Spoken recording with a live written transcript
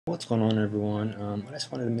What's going on, everyone? I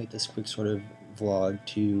just wanted to make this quick sort of vlog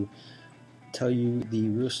to tell you the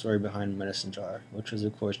real story behind Medicine Jar, which was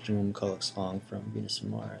of course Jimmy McCulloch's song from Venus and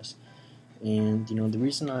Mars. And the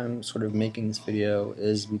reason I'm sort of making this video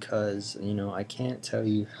is because I can't tell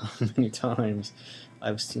you how many times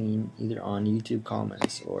I've seen either on YouTube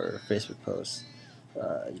comments or Facebook posts,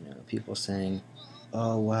 people saying,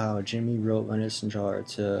 "Oh wow, Jimmy wrote Medicine Jar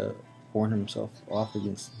to warn himself off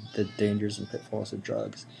against the dangers and pitfalls of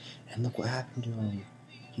drugs, and look what happened to him.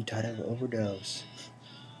 He died of an overdose.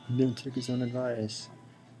 He didn't take his own advice."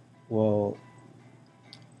 Well,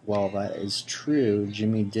 while that is true,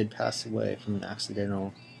 Jimmy did pass away from an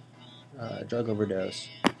accidental drug overdose.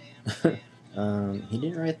 He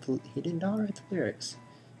did not write the lyrics,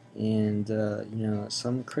 and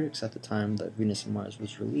some critics at the time that Venus and Mars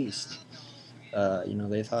was released,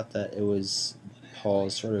 they thought that it was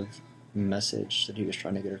Paul's sort of message that he was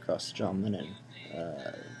trying to get across to John Lennon.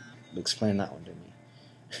 Explain that one to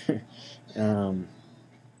me.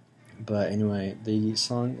 But anyway, the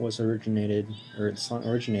song originated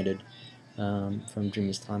from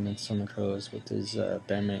Jimmy's time in Summer Crows with his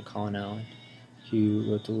bandmate Colin Allen,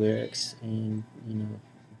 who wrote the lyrics and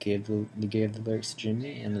gave the lyrics to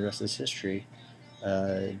Jimmy, and the rest is history.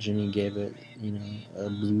 Jimmy gave it a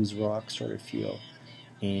blues rock sort of feel,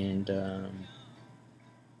 and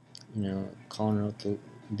Colin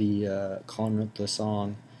wrote the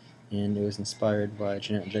song, and it was inspired by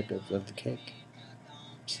Jeanette Jacobs of The Cake.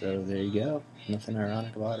 So there you go. Nothing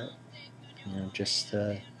ironic about it. Just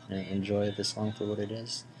enjoy the song for what it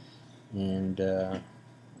is, and there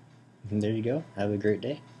you go. Have a great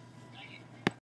day.